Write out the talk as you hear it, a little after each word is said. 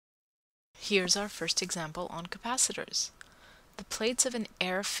Here's our first example on capacitors. The plates of an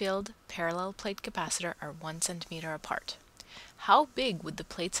air-filled parallel plate capacitor are 1 centimeter apart. How big would the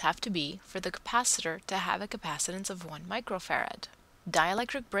plates have to be for the capacitor to have a capacitance of 1 microfarad?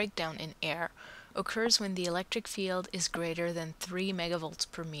 Dielectric breakdown in air occurs when the electric field is greater than 3 megavolts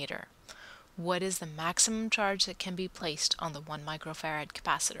per meter. What is the maximum charge that can be placed on the 1 microfarad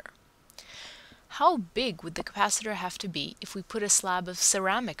capacitor? How big would the capacitor have to be if we put a slab of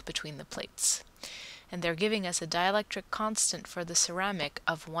ceramic between the plates? And they're giving us a dielectric constant for the ceramic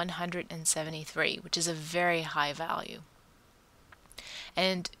of 173, which is a very high value.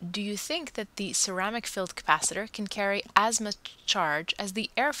 And do you think that the ceramic-filled capacitor can carry as much charge as the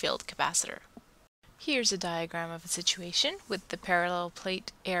air-filled capacitor? Here's a diagram of a situation with the parallel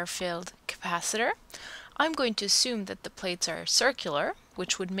plate air-filled capacitor. I'm going to assume that the plates are circular,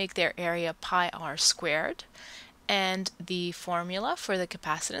 which would make their area pi r squared. And the formula for the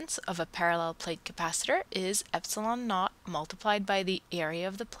capacitance of a parallel plate capacitor is epsilon naught multiplied by the area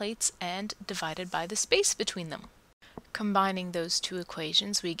of the plates and divided by the space between them. Combining those two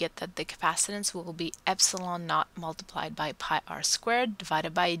equations, we get that the capacitance will be epsilon naught multiplied by pi r squared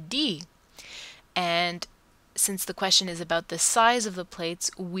divided by d. And since the question is about the size of the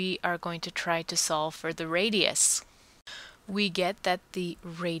plates, we are going to try to solve for the radius. We get that the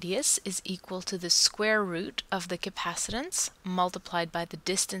radius is equal to the square root of the capacitance multiplied by the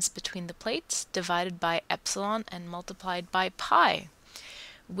distance between the plates divided by epsilon and multiplied by pi,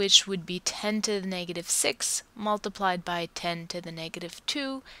 which would be 10 to the negative 6 multiplied by 10 to the negative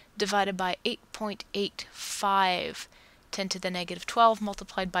 2 divided by 8.85, 10 to the negative 12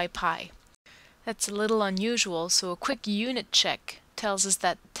 multiplied by pi. That's a little unusual, so a quick unit check tells us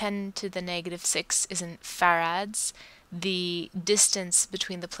that 10 to the negative 6 is in farads, the distance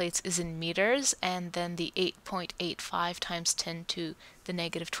between the plates is in meters, and then the 8.85 times 10 to the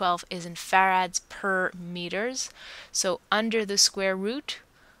negative 12 is in farads per meters. So under the square root,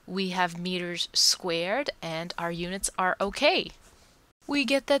 we have meters squared, and our units are okay. We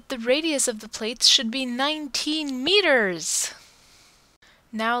get that the radius of the plates should be 19 meters.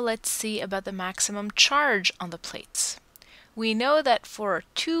 Now let's see about the maximum charge on the plates. We know that for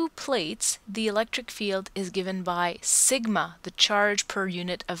 2 plates, the electric field is given by sigma, the charge per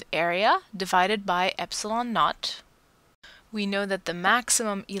unit of area, divided by epsilon naught. We know that the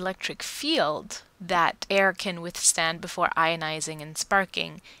maximum electric field that air can withstand before ionizing and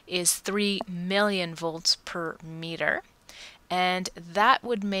sparking is 3 million volts per meter. And that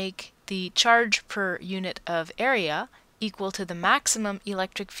would make the charge per unit of area equal to the maximum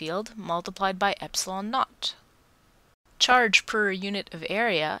electric field multiplied by epsilon naught. Charge per unit of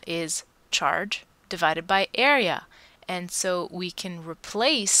area is charge divided by area, and so we can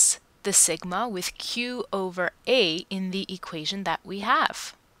replace the sigma with Q over A in the equation that we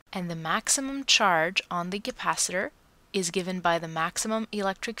have. And the maximum charge on the capacitor is given by the maximum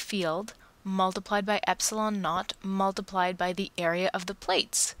electric field multiplied by epsilon naught multiplied by the area of the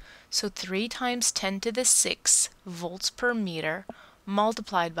plates. So 3 times 10 to the 6 volts per meter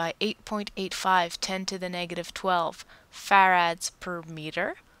multiplied by 8.85 10 to the negative 12 farads per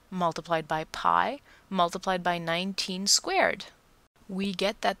meter multiplied by pi multiplied by 19 squared. We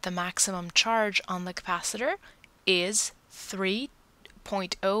get that the maximum charge on the capacitor is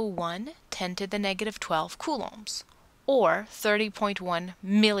 3.01 10 to the negative 12 coulombs, or 30.1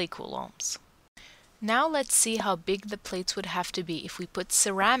 millicoulombs. Now let's see how big the plates would have to be if we put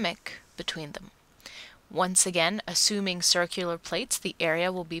ceramic between them. Once again, assuming circular plates, the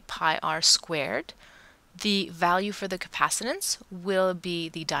area will be pi r squared. The value for the capacitance will be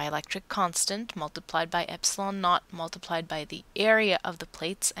the dielectric constant multiplied by epsilon naught multiplied by the area of the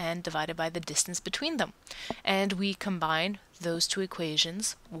plates and divided by the distance between them. And we combine those two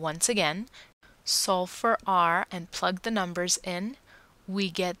equations once again, solve for r and plug the numbers in. We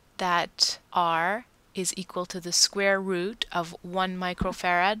get that r is equal to the square root of 1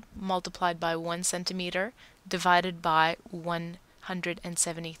 microfarad multiplied by 1 centimeter divided by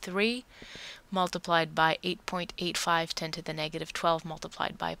 173 multiplied by 8.85 10 to the negative 12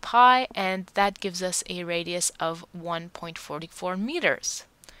 multiplied by pi, and that gives us a radius of 1.44 meters.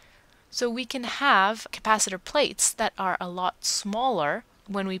 So we can have capacitor plates that are a lot smaller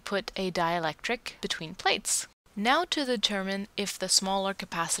when we put a dielectric between plates. Now to determine if the smaller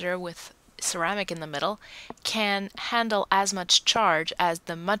capacitor with ceramic in the middle can handle as much charge as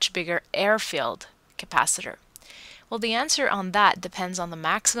the much bigger air-filled capacitor. Well, the answer on that depends on the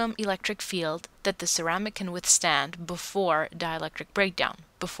maximum electric field that the ceramic can withstand before dielectric breakdown,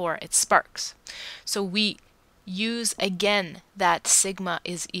 before it sparks. So we use again that sigma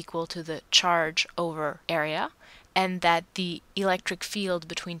is equal to the charge over area, and that the electric field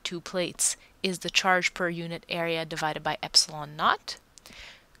between two plates is the charge per unit area divided by epsilon naught.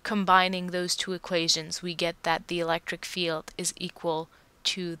 Combining those two equations, we get that the electric field is equal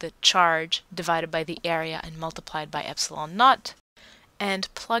to the charge divided by the area and multiplied by epsilon naught. And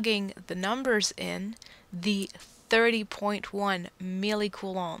plugging the numbers in, the 30.1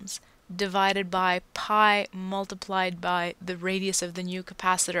 millicoulombs divided by pi multiplied by the radius of the new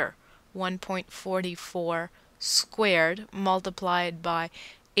capacitor, 1.44 squared, multiplied by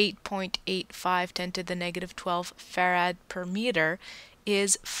 8.85 10 to the negative 12 farad per meter,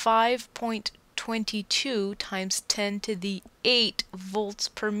 is 5.22 times 10 to the 8 volts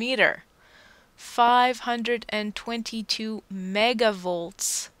per meter. 522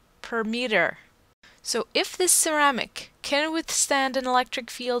 megavolts per meter. So if this ceramic can withstand an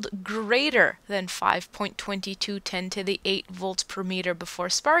electric field greater than 5.22 10 to the 8 volts per meter before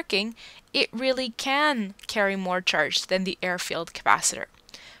sparking, it really can carry more charge than the air-filled capacitor.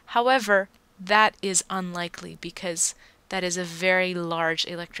 However, that is unlikely because that is a very large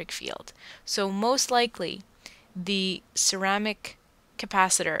electric field. So most likely the ceramic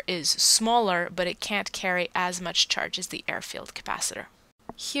capacitor is smaller, but it can't carry as much charge as the air-filled capacitor.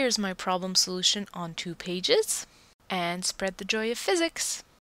 Here's my problem solution on 2 pages, and spread the joy of physics.